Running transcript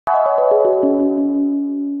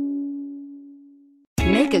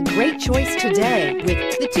Make a great choice today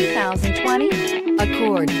with the 2020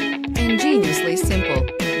 Accord. Ingeniously simple,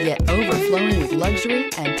 yet overflowing with luxury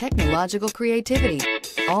and technological creativity.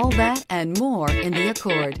 All that and more in the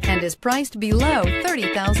Accord, and is priced below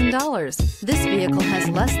 $30,000. This vehicle has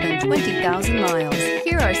less than 20,000 miles.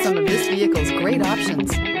 Here are some of this vehicle's great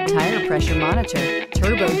options: tire pressure monitor,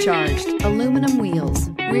 turbocharged, aluminum wheels,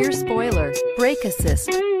 rear spoiler, brake assist,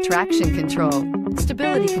 traction control,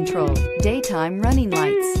 stability control, daytime running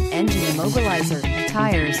lights, engine immobilizer,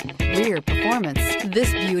 tires, rear performance.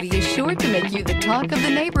 This beauty is sure to make you the talk of the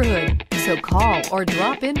neighborhood. So call or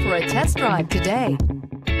drop in for a test drive today.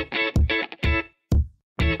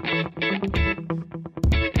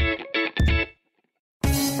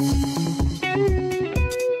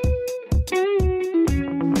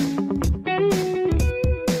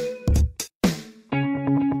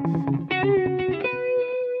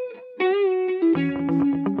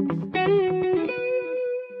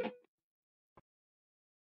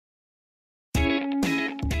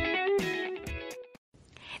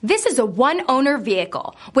 This is a one-owner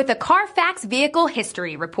vehicle with a CARFAX Vehicle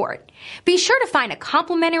History Report. Be sure to find a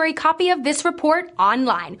complimentary copy of this report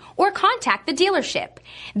online or contact the dealership.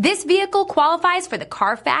 This vehicle qualifies for the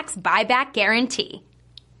CARFAX Buyback Guarantee.